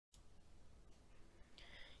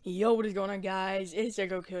Yo, what is going on, guys? It's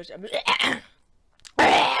Echo Coach.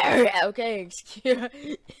 Okay, excuse.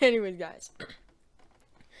 Anyways, guys,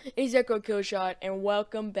 it's Echo Killshot, and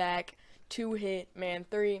welcome back to Hitman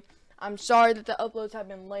 3. I'm sorry that the uploads have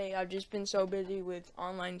been late. I've just been so busy with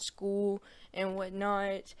online school and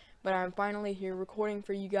whatnot, but I'm finally here recording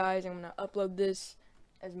for you guys. I'm gonna upload this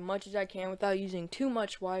as much as I can without using too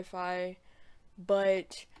much Wi-Fi.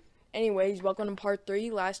 But, anyways, welcome to part 3.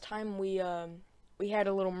 Last time we had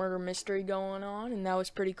a little murder mystery going on, and that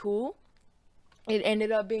was pretty cool. It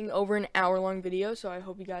ended up being over an hour-long video, so I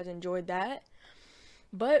hope you guys enjoyed that.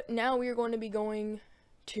 But now we are going to be going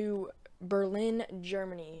to Berlin,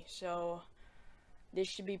 Germany, so this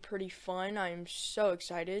should be pretty fun. I'm so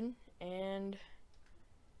excited, and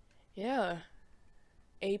yeah,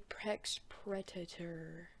 Apex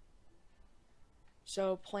Predator.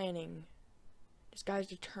 So, planning. This guy's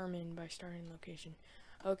determined by starting location.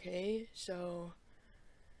 Okay, so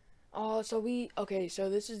so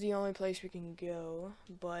this is the only place we can go,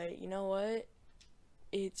 but you know what?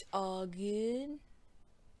 It's all good.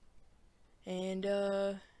 And,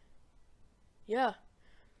 yeah.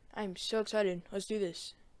 I'm so excited. Let's do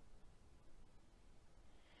this.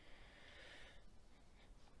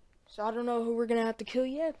 So I don't know who we're gonna have to kill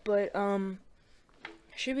yet, but,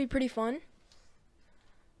 should be pretty fun.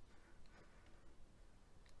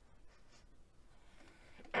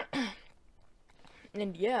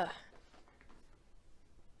 And yeah.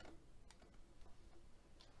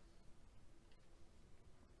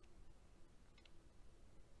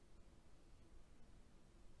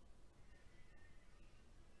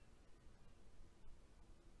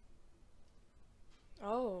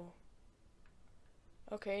 Oh.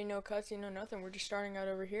 Okay, no cutscene, no nothing. We're just starting out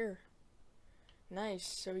over here. Nice.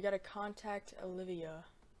 So we gotta contact Olivia.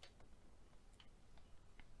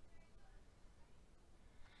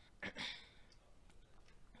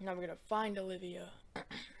 Now we're gonna find Olivia.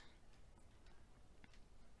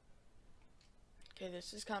 Okay,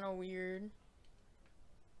 this is kind of weird.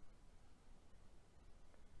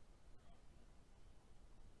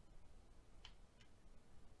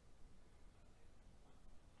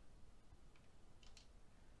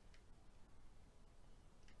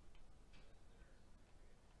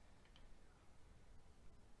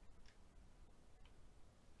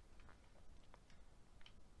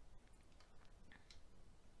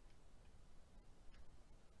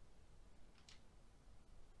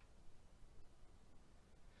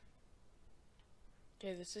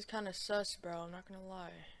 Okay, this is kind of sus, bro. I'm not gonna lie.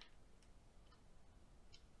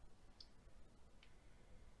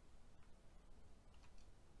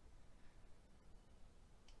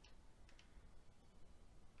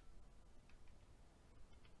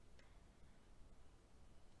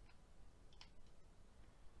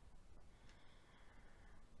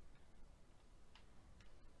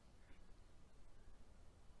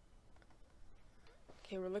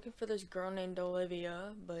 Okay, we're looking for this girl named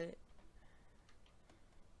Olivia, but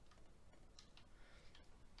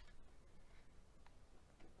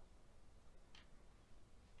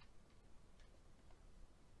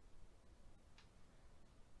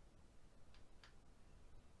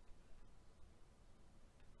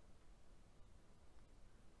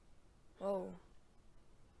oh,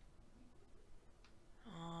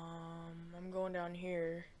 I'm going down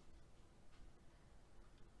here.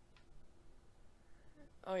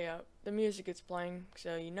 Oh yeah, the music is playing,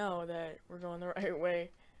 so you know that we're going the right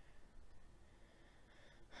way.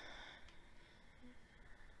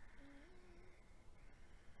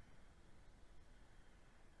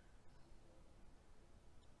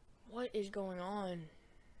 What is going on?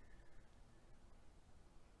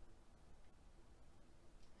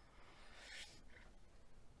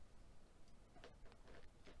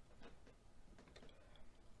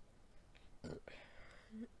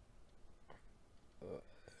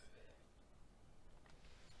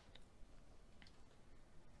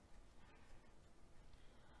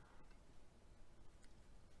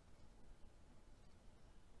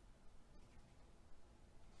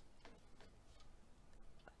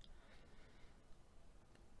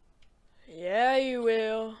 Yeah, you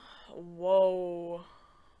will. Whoa.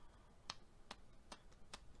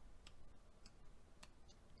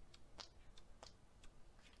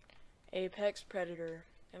 Apex Predator.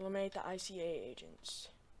 Eliminate the ICA agents.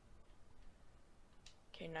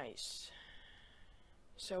 Okay, nice.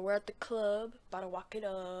 So we're at the club, about to walk it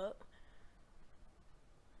up.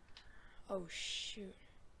 Oh shoot.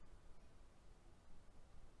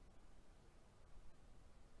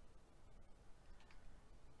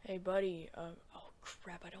 Hey buddy, oh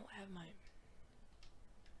crap, I don't have my...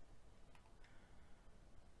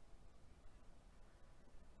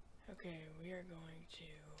 Okay, we are going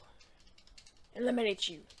to eliminate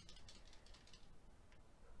you.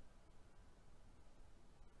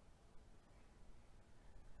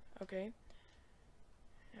 Okay.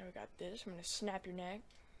 Now we got this. I'm gonna snap your neck.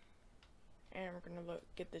 And we're gonna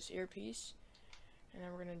get this earpiece. And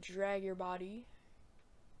then we're gonna drag your body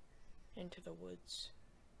into the woods.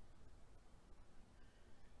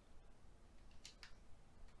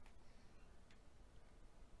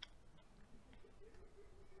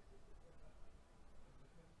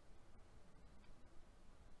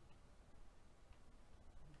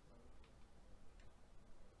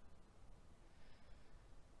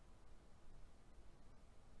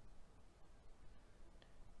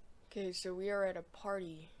 Okay, so we are at a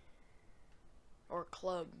party. Or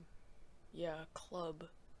club. Yeah, club.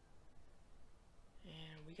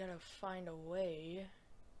 And we gotta find a way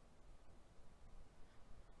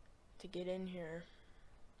to get in here.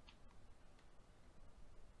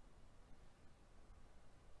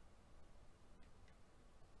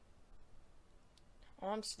 Oh,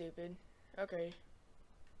 I'm stupid. Okay.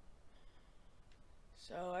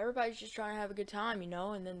 So everybody's just trying to have a good time, you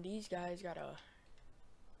know, and then these guys gotta...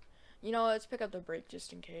 You know, let's pick up the break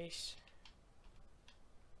just in case.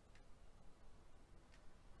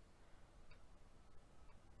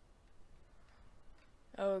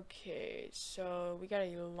 Okay, so we got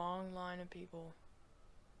a long line of people.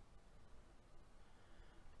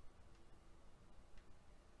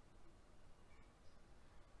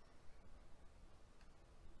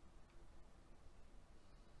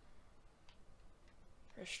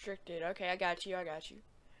 Restricted. Okay, I got you, I got you.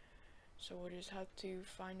 So we'll just have to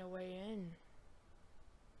find a way in.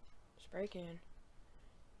 Let's break in.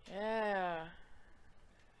 Yeah.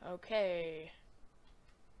 Okay.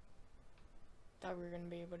 Thought we were gonna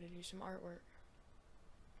be able to do some artwork.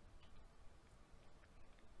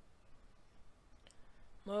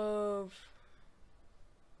 Move.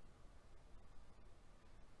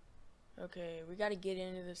 Okay, we gotta get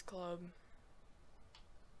into this club.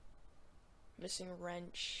 Missing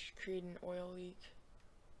wrench, create an oil leak.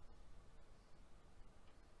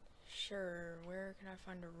 Sure, where can I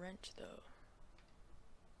find a wrench though?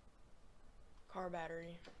 Car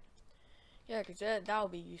battery. Yeah, cause that'll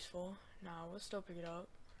be useful. Nah, we'll still pick it up.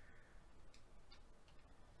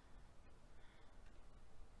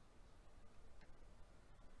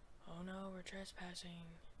 Oh no, we're trespassing.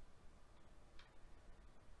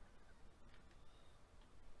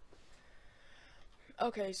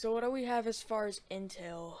 Okay, so what do we have as far as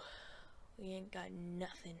intel? We ain't got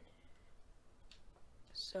nothing.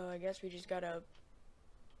 So I guess we just gotta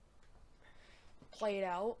play it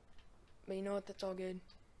out. But you know what, that's all good.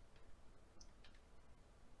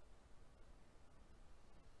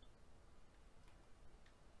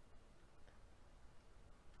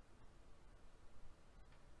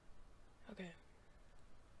 Okay.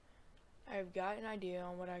 I've got an idea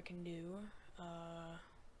on what I can do.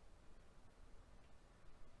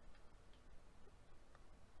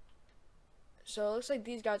 So it looks like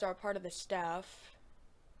these guys are part of the staff.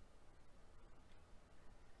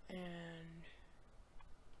 And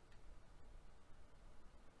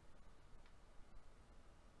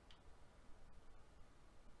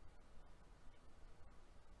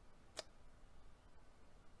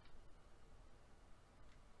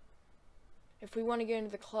if we want to get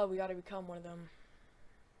into the club, we gotta become one of them.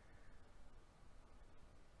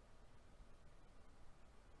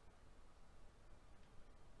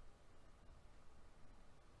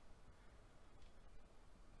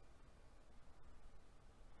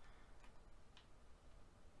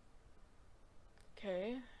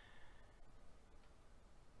 Okay.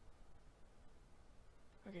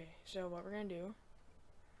 Okay, so what we're gonna do,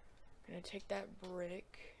 we're gonna take that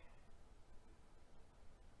brick.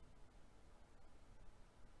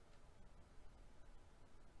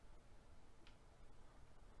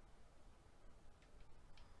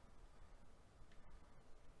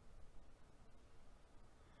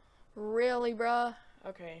 Really, bruh?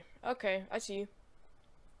 Okay, okay, I see you.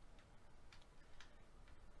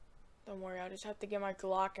 Don't worry, I'll just have to get my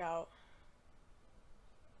Glock out.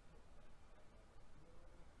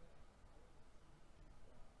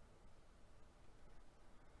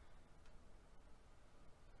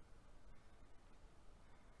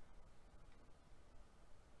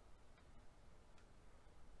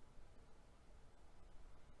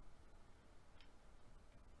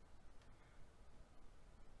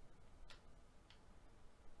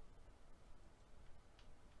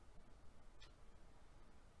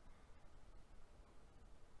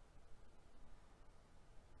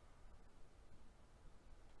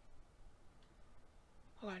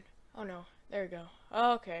 Hold on. Oh no, there we go.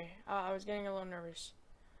 Okay, I was getting a little nervous.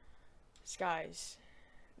 Skies.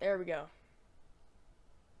 There we go.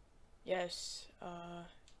 Yes.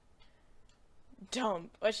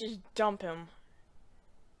 Dump. Let's just dump him.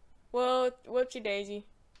 Well, whoopsie daisy.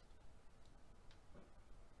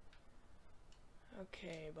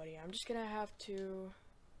 Okay, buddy. I'm just gonna have to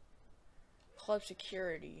club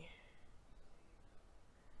security.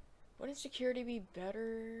 Wouldn't security be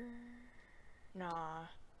better? Nah.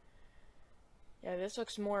 Yeah, this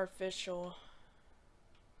looks more official.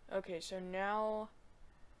 Okay, so now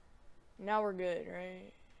we're good,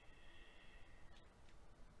 right?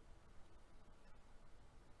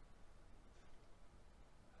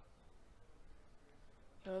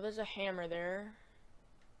 Oh, there's a hammer there.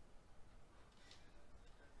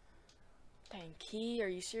 Dang, key? Are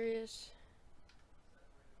you serious?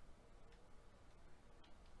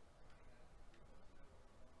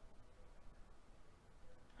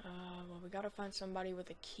 Well, we gotta find somebody with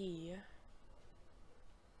a key.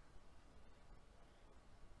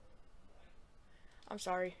 I'm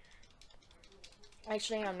sorry.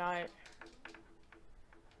 Actually, I'm not.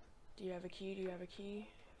 Do you have a key? Do you have a key?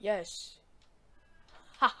 Yes.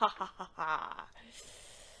 Ha ha ha ha ha.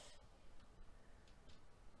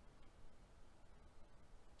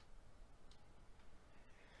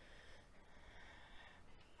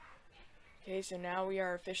 Okay, so now we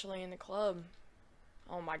are officially in the club.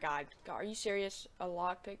 Oh my god. Are you serious? A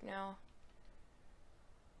lockpick now?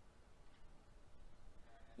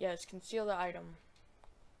 Yes, conceal the item.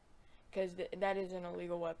 Because that is an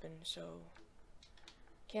illegal weapon, so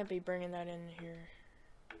can't be bringing that in here.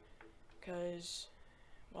 Because,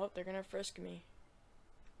 well, they're gonna frisk me.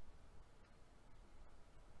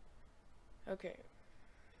 Okay.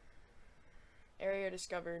 Area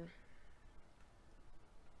discovered.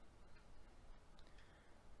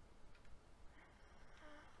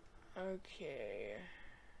 Okay.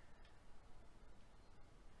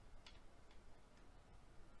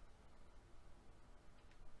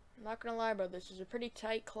 I'm not gonna lie, bro, this is a pretty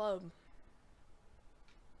tight club.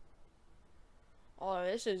 Oh,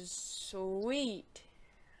 this is sweet.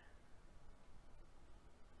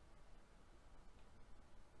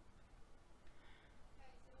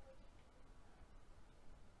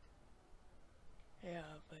 Yeah,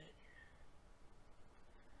 but...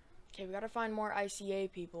 Okay, we gotta find more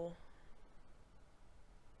ICA people.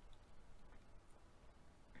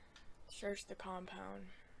 Search the compound.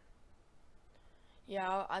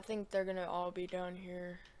 Yeah, I think they're gonna all be down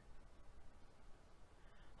here.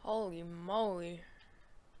 Holy moly.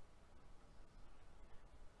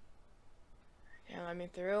 Can't let me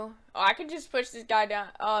through. Oh, I could just push this guy down.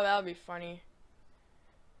 Oh, that would be funny.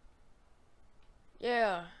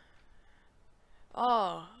 Yeah.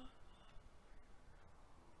 Oh.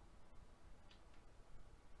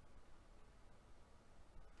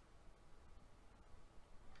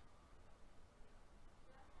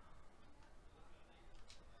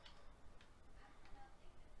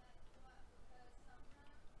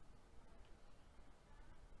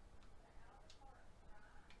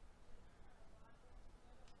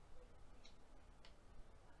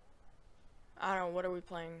 I don't know, what are we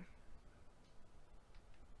playing?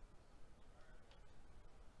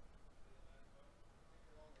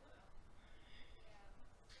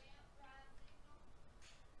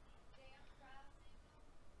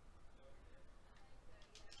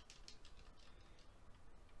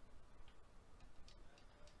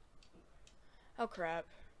 Oh crap.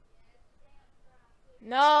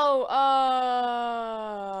 No,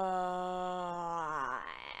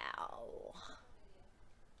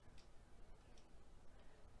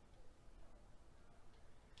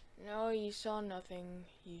 no, you saw nothing.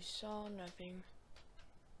 You saw nothing.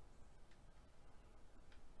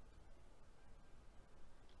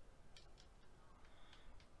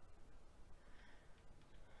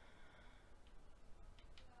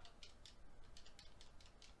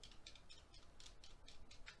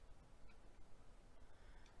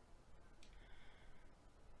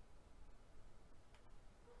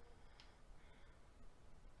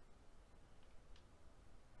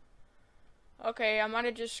 Okay, I might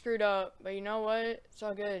have just screwed up, but you know what? It's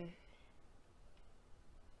all good.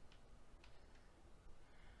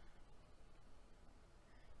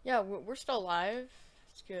 Yeah, we're still alive.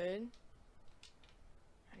 It's good.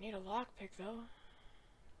 I need a lockpick though.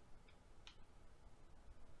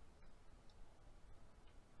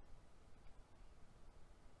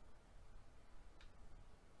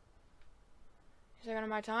 Second on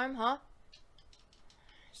my time, huh?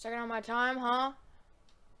 Second on my time, huh?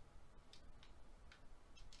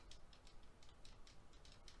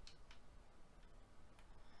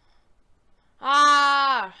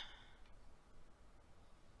 Ah!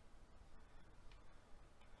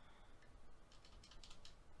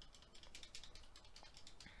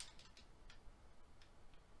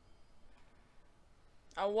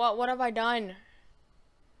 What have I done?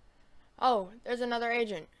 Oh, there's another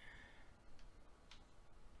agent.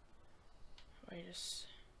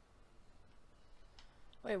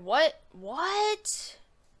 Wait, what? What?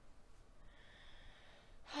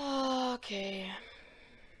 Okay.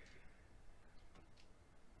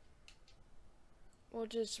 We'll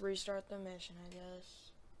just restart the mission, I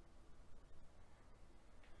guess.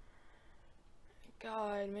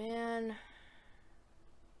 God, man.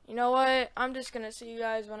 You know what? I'm just gonna see you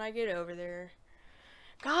guys when I get over there.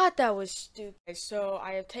 God, that was stupid. So,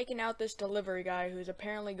 I have taken out this delivery guy who's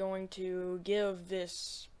apparently going to give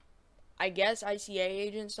this, I guess, ICA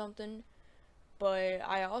agent something. But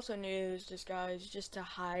I also knew this disguise just to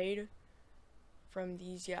hide from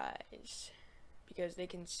these guys. Because they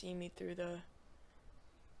can see me through the...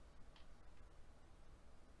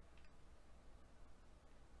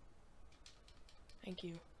 Thank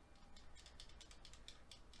you.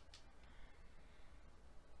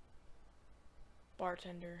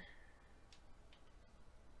 Bartender.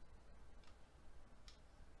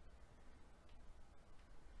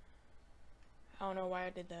 I don't know why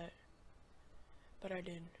I did that, but I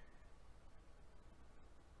did.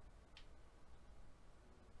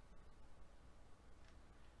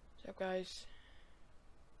 What's up, guys?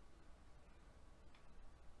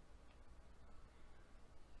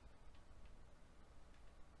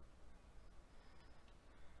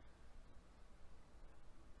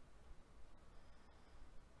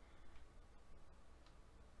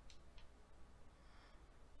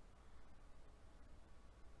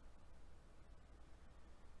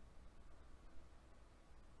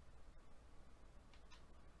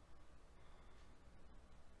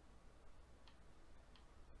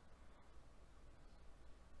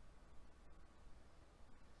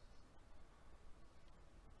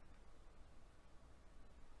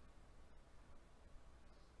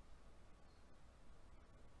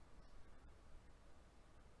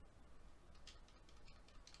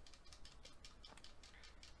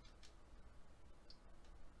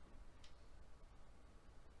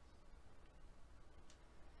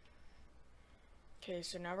 Okay,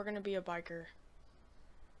 so now we're gonna be a biker.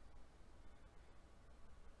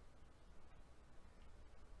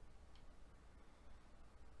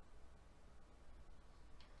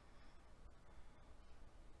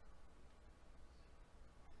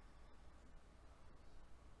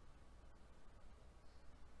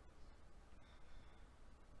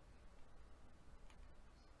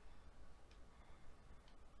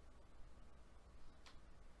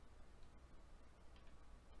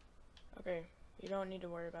 Okay, you don't need to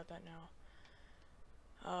worry about that now.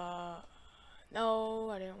 No,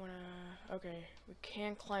 I didn't wanna... Okay, we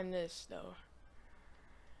can climb this, though.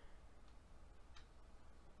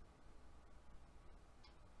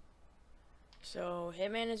 So,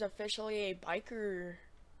 Hitman is officially a biker.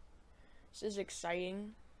 This is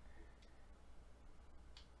exciting.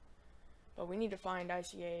 But we need to find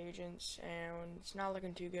ICA agents, and it's not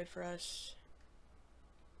looking too good for us.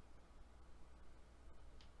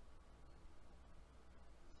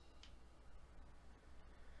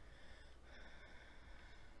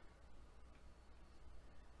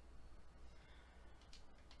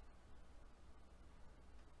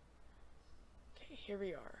 Okay, here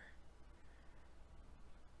we are.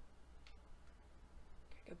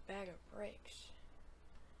 A bag of bricks.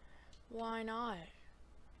 Why not?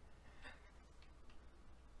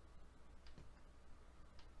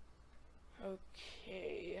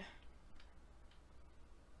 Okay.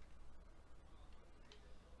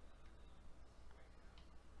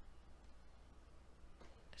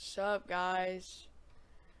 Sup, guys?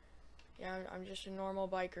 Yeah, I'm just a normal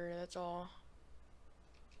biker, that's all.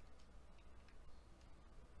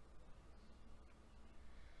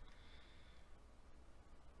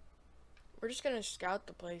 We're just gonna scout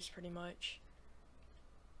the place, pretty much.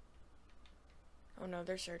 Oh no,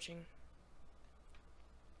 they're searching.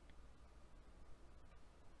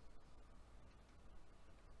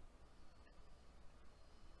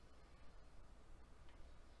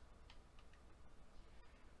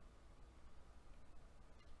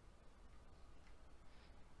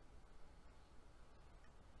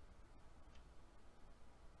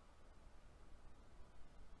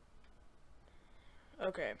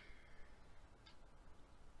 Okay.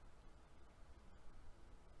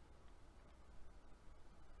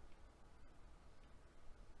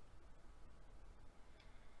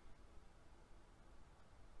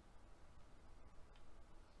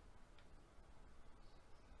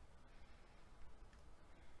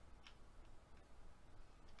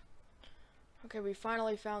 Okay, we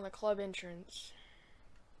finally found the club entrance.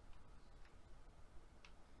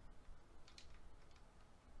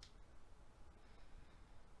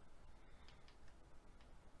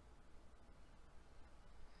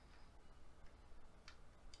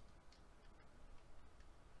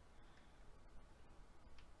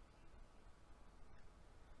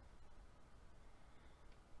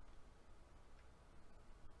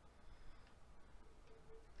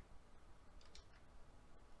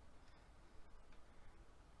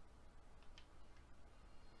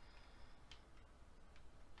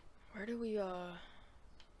 Where do we,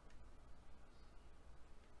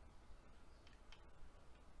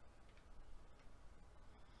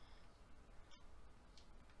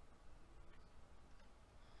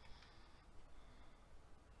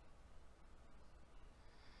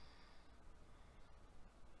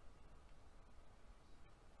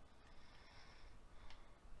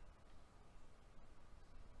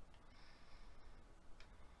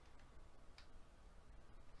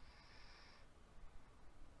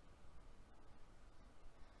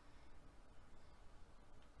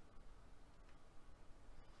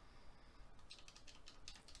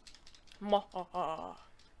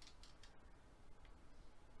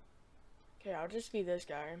 Okay, I'll just be this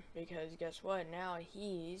guy, because guess what? Now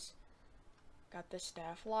he's got the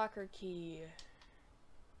staff locker key.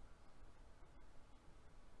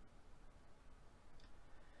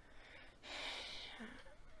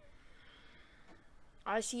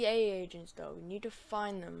 ICA agents, though. We need to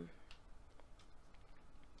find them.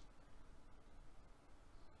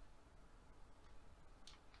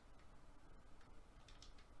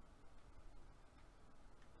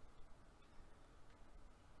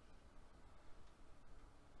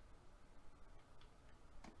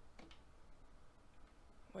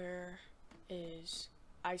 Where is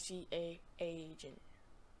ICA agent?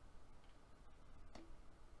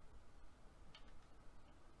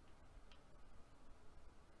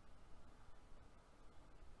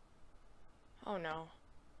 Oh no.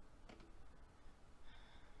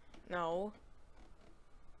 No.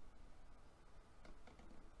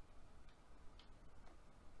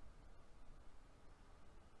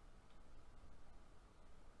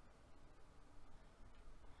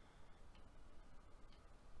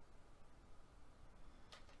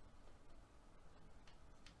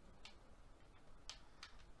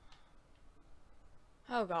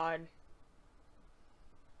 Oh god.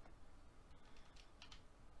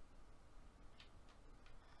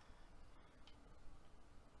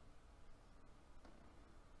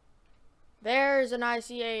 There's an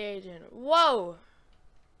ICA agent. Whoa!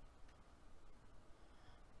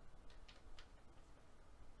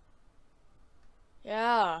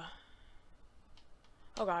 Yeah.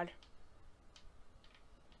 Oh god.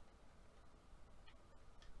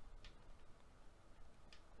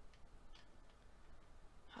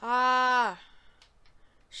 Ah!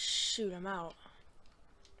 Shoot, I'm out.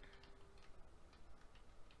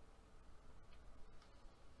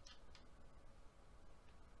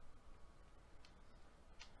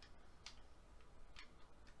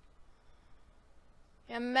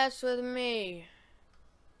 You mess with me.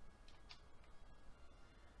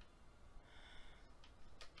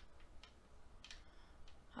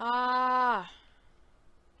 Ah!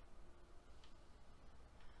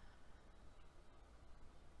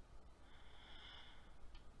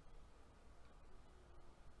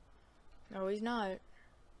 No, he's not.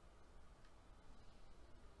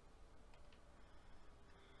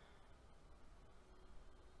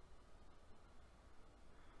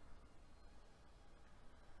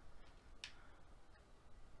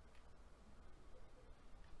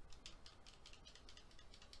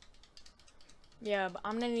 Yeah, but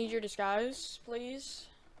I'm gonna need your disguise, please.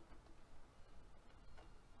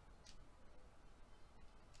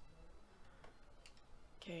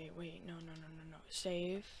 Okay, wait, no.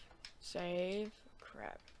 Save. Save.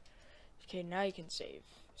 Crap. Okay, now you can save.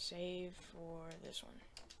 Save for this one.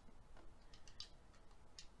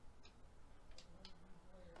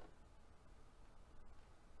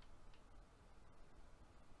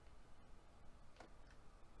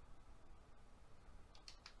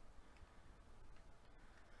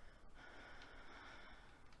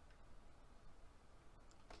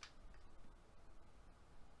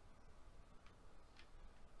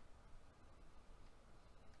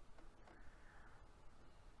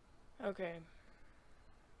 Okay.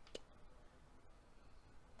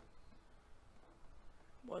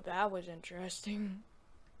 Well, that was interesting.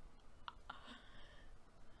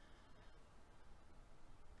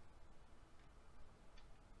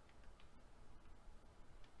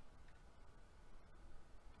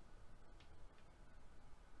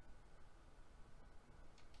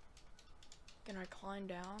 Can I climb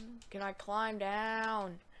down? Can I climb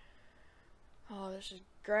down? Oh, this is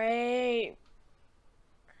great.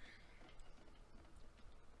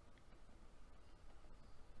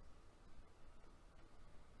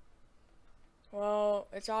 Well,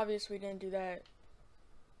 it's obvious we didn't do that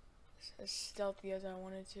as stealthy as I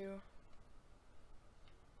wanted to.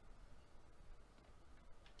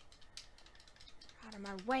 Out of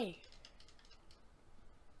my way.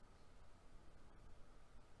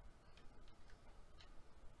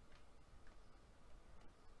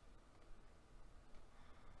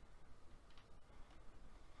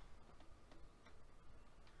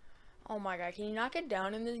 Oh my god, can you not get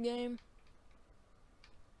down in this game?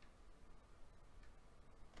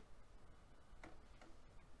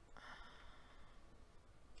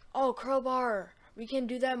 Oh, crowbar! We can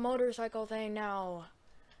do that motorcycle thing now.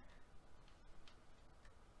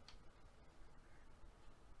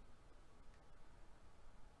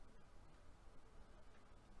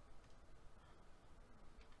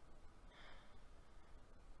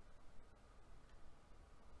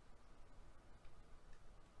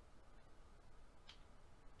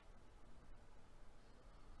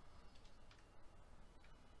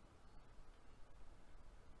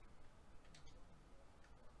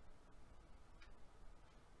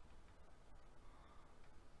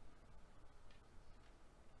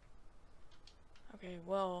 Okay,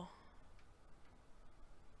 well.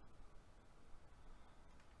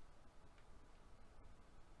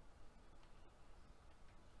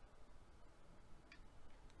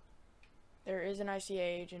 There is an ICA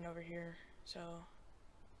agent over here, so.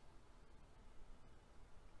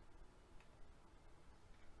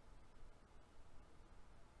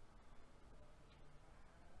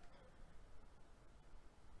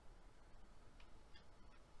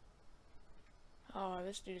 Oh,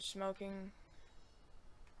 this dude's smoking.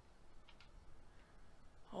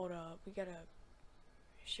 Hold up, we gotta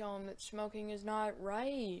show him that smoking is not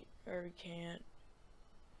right. Or we can't.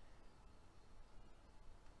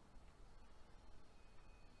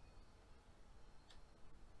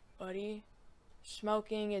 Buddy,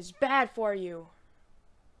 smoking is bad for you.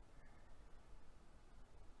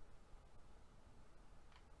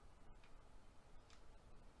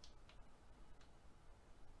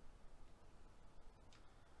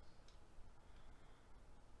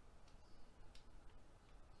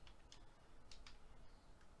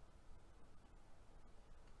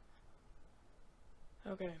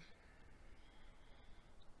 Okay.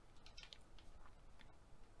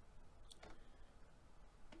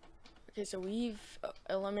 Okay, so we've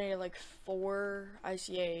eliminated like 4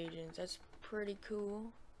 ICA agents. That's pretty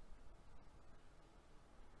cool.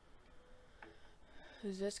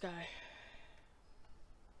 Who's this guy?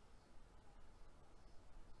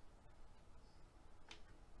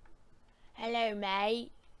 Hello,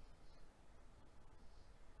 mate.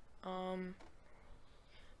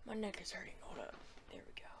 My neck is hurting. Hold up. There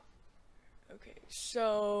we go. Okay,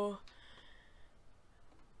 so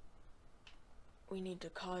we need to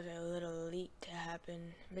cause a little leak to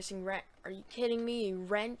happen. Missing wrench. Are you kidding me?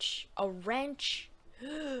 Wrench? A wrench?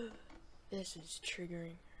 This is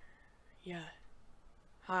triggering. Yeah.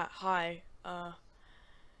 Hi.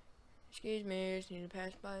 Excuse me. Just need to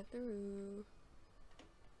pass by through.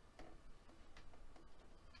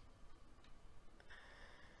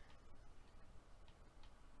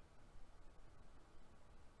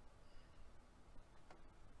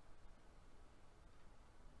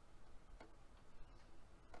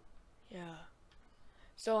 Yeah.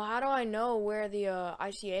 So how do I know where the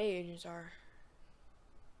ICA agents are?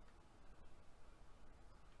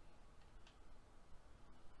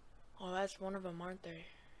 Oh, that's one of them, aren't they?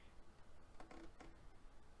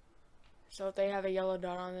 So if they have a yellow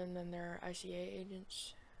dot on them, then they're ICA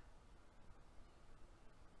agents.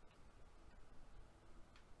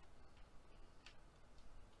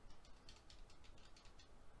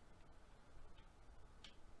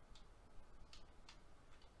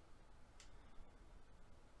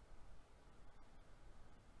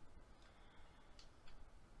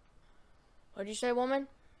 What'd you say, woman?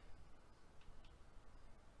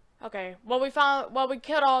 Okay, well we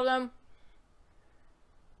killed all of them.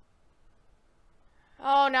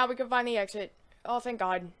 Oh, now we can find the exit. Oh, thank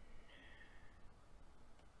God.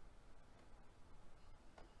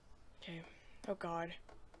 Okay, oh God.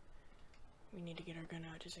 We need to get our gun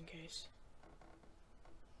out just in case.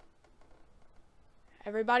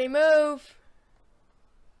 Everybody move!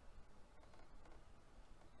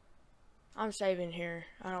 I'm saving here,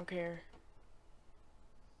 I don't care.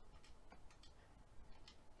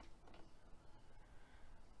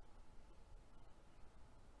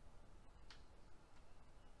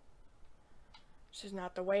 This is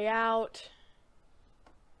not the way out.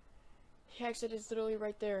 The exit is literally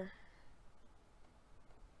right there.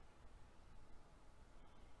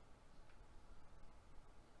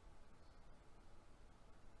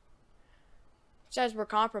 It says we're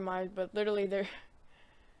compromised, but literally they're...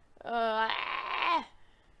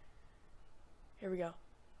 Here we go.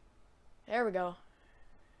 There we go.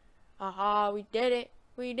 Aha, we did it.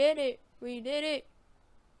 We did it. We did it.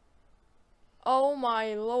 Oh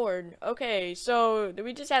my lord. Okay, so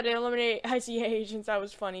we just had to eliminate ICA agents. That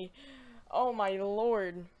was funny. Oh my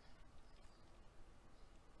lord.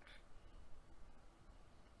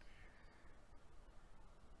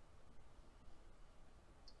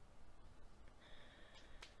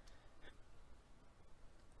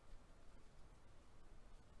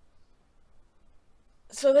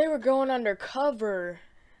 So they were going undercover.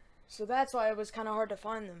 So that's why it was kind of hard to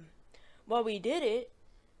find them. Well, we did it.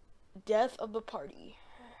 Death of the party.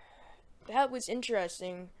 That was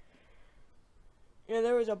interesting. Yeah,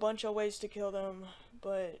 there was a bunch of ways to kill them,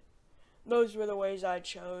 but those were the ways I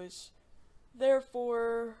chose.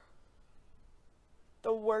 Therefore,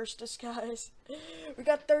 the worst disguise. We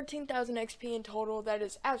got 13,000 XP in total. That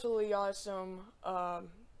is absolutely awesome.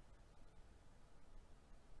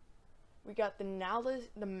 We got the Malice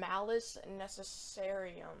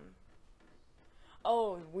Necessarium.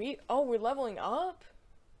 We're leveling up?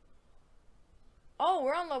 Oh,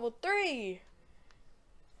 we're on level 3.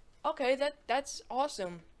 Okay, that's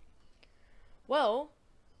awesome. Well,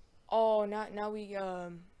 now we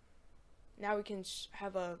can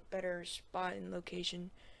have a better spot and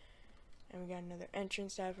location. And we got another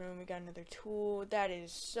entrance staff room. We got another tool. That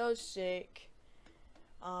is so sick.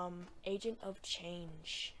 Agent of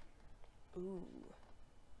Change. Ooh.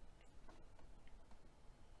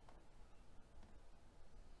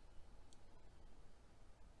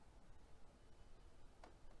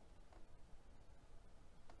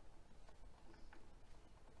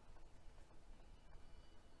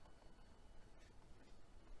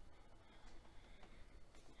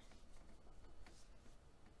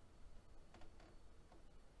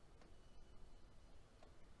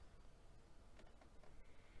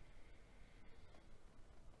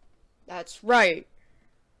 That's right.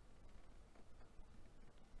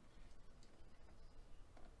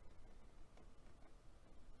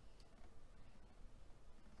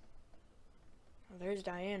 Oh, there's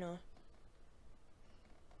Diana.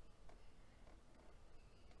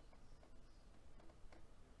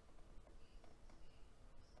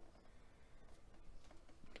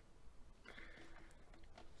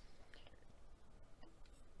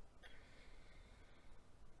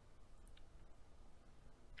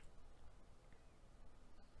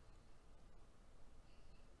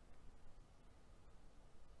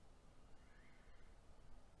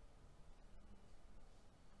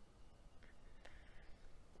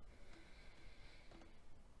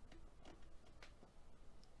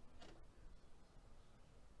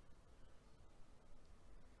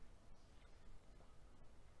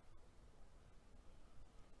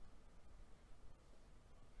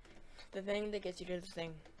 The thing that gets you to the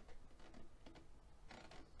thing.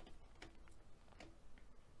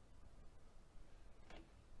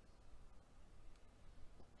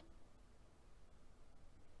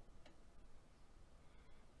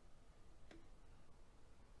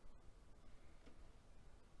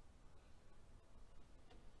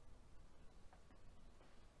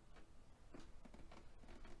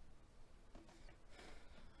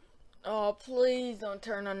 Oh, please don't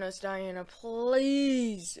turn on us, Diana.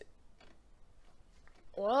 Please.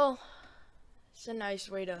 Well, it's a nice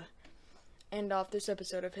way to end off this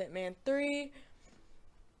episode of Hitman 3.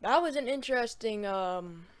 That was an interesting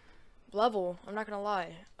level, I'm not gonna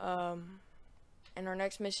lie. And our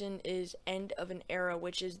next mission is End of an Era,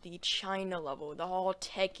 which is the China level, the all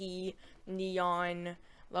techie neon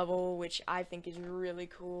level, which I think is really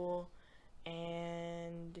cool.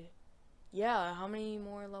 And yeah, how many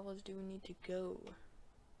more levels do we need to go?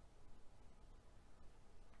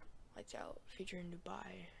 Lights out, feature in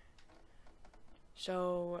Dubai.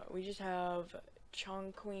 So we just have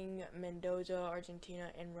Chongqing, Mendoza, Argentina,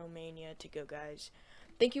 and Romania to go, guys.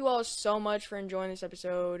 Thank you all so much for enjoying this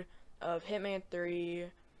episode of Hitman 3,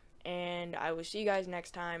 and I will see you guys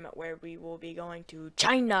next time, where we will be going to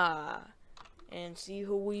China and see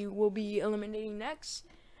who we will be eliminating next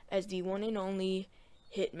as the one and only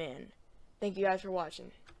Hitman. Thank you guys for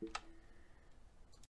watching.